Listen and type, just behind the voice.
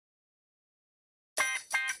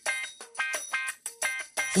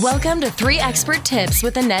Welcome to 3 Expert Tips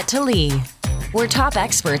with Annette Talley, where top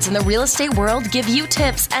experts in the real estate world give you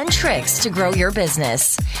tips and tricks to grow your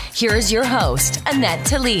business. Here's your host, Annette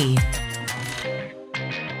Talley.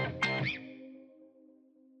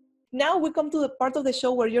 Now we come to the part of the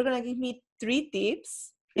show where you're going to give me 3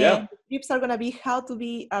 tips. Yeah. And the tips are going to be how to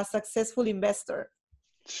be a successful investor.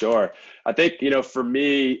 Sure. I think, for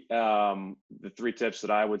me, the 3 tips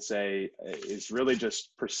that I would say is really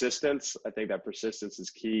just persistence. I think that persistence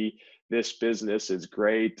is key. This business is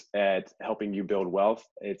great at helping you build wealth.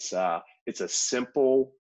 It's a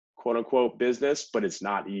simple, quote unquote, business, but it's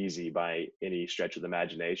not easy by any stretch of the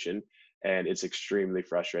imagination. And it's extremely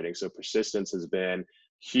frustrating. So persistence has been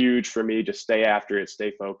huge for me. Just stay after it,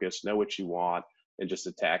 stay focused, know what you want, and just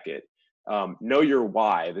attack it. Know your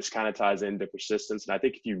why. This kind of ties into persistence. And I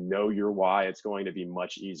think if you know your why, it's going to be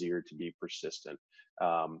much easier to be persistent.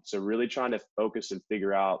 So really trying to focus and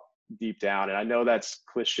figure out deep down. And I know that's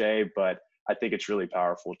cliche, but I think it's really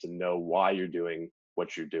powerful to know why you're doing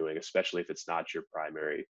what you're doing, especially if it's not your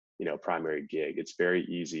primary gig. It's very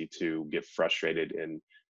easy to get frustrated and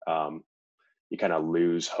you kind of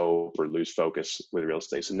lose hope or lose focus with real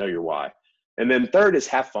estate. So know your why. And then third is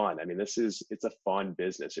have fun. I mean, it's a fun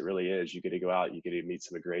business. It really is. You get to go out, you get to meet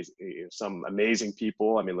some amazing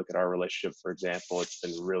people. I mean, look at our relationship, for example. It's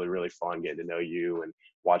been really, really fun getting to know you and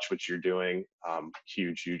watch what you're doing.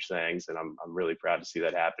 Huge things. And I'm really proud to see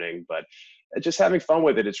that happening, but just having fun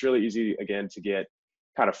with it. It's really easy, again, to get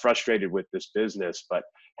kind of frustrated with this business, but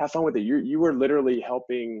have fun with it. You are literally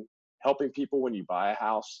helping people when you buy a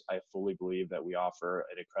house. I fully believe that we offer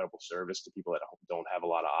an incredible service to people that don't have a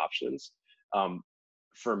lot of options.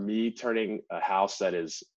 For me, turning a house that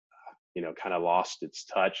is, kind of lost its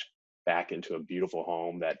touch back into a beautiful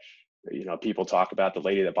home that, people talk about. The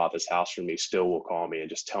lady that bought this house from me still will call me and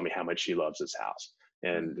just tell me how much she loves this house.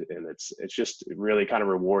 And it's just really kind of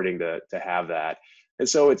rewarding to have that. And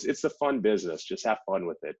so it's a fun business. Just have fun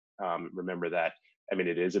with it. Remember that,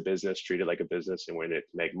 it is a business, treat it like a business, and we're in it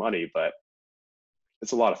to make money, but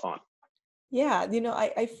it's a lot of fun. Yeah,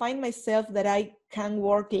 I find myself that I can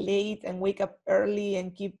work late and wake up early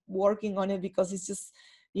and keep working on it because it's just,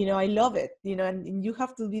 I love it, and you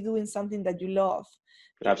have to be doing something that you love.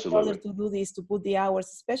 Absolutely. In order to do this, to put the hours,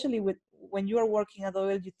 especially when you are working at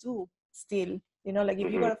OLG2 still, if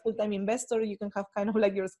you are a full-time investor, you can have kind of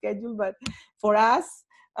like your schedule, but for us,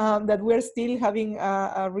 that we're still having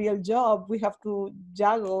a real job, we have to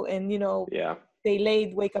juggle and, stay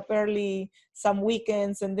late, wake up early, some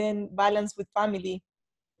weekends, and then balance with family.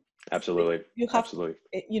 Absolutely. So you have to,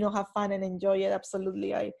 have fun and enjoy it.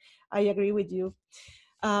 Absolutely. I agree with you.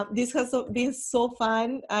 This has been so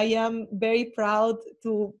fun. I am very proud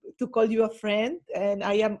to call you a friend, and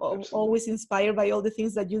I am always inspired by all the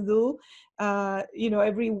things that you do.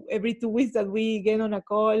 Every 2 weeks that we get on a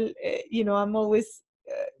call, I'm always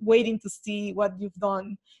waiting to see what you've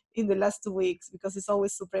done in the last 2 weeks because it's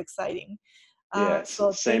always super exciting.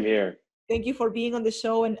 So same here. Thank you for being on the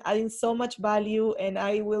show and adding so much value. And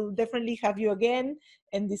I will definitely have you again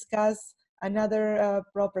and discuss another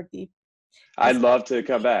property. I'd love to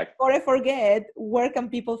come back. Before I forget, where can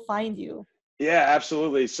people find you? Yeah,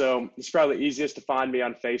 absolutely. So it's probably easiest to find me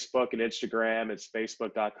on Facebook and Instagram. It's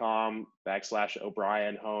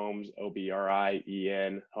facebook.com/O'Brien Homes,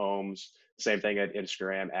 OBRIEN Homes. Same thing at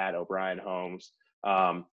Instagram @O'Brien Homes.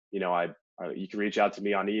 You can reach out to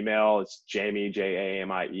me on email. It's Jamie,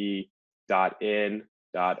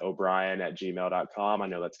 JAMIE.N.O'Brien@gmail.com. I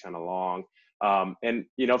know that's kind of long. And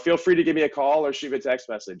feel free to give me a call or shoot me a text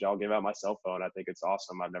message. I'll give out my cell phone. I think it's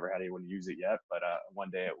awesome. I've never had anyone use it yet, but one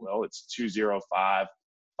day it will. It's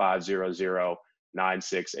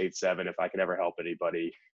 205-500-9687. If I can ever help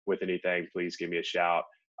anybody with anything, please give me a shout.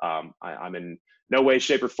 I'm in no way,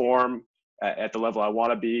 shape, or form at the level I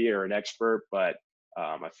want to be or an expert, but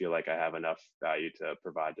I feel like I have enough value to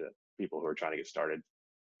provide to people who are trying to get started.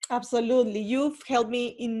 Absolutely. You've helped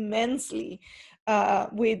me immensely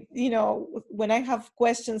with, when I have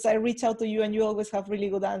questions, I reach out to you and you always have really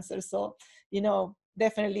good answers. So,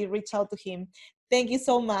 definitely reach out to him. Thank you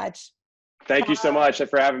so much. Thank you so much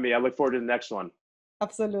for having me. I look forward to the next one.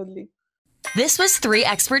 Absolutely. This was 3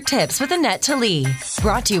 Expert Tips with Annette Talley,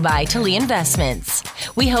 brought to you by Talley Investments.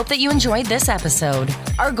 We hope that you enjoyed this episode.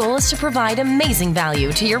 Our goal is to provide amazing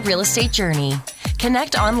value to your real estate journey.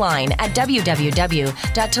 Connect online at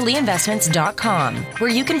www.talleyinvestments.com, where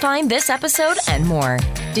you can find this episode and more.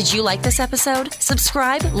 Did you like this episode?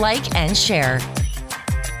 Subscribe, like, and share.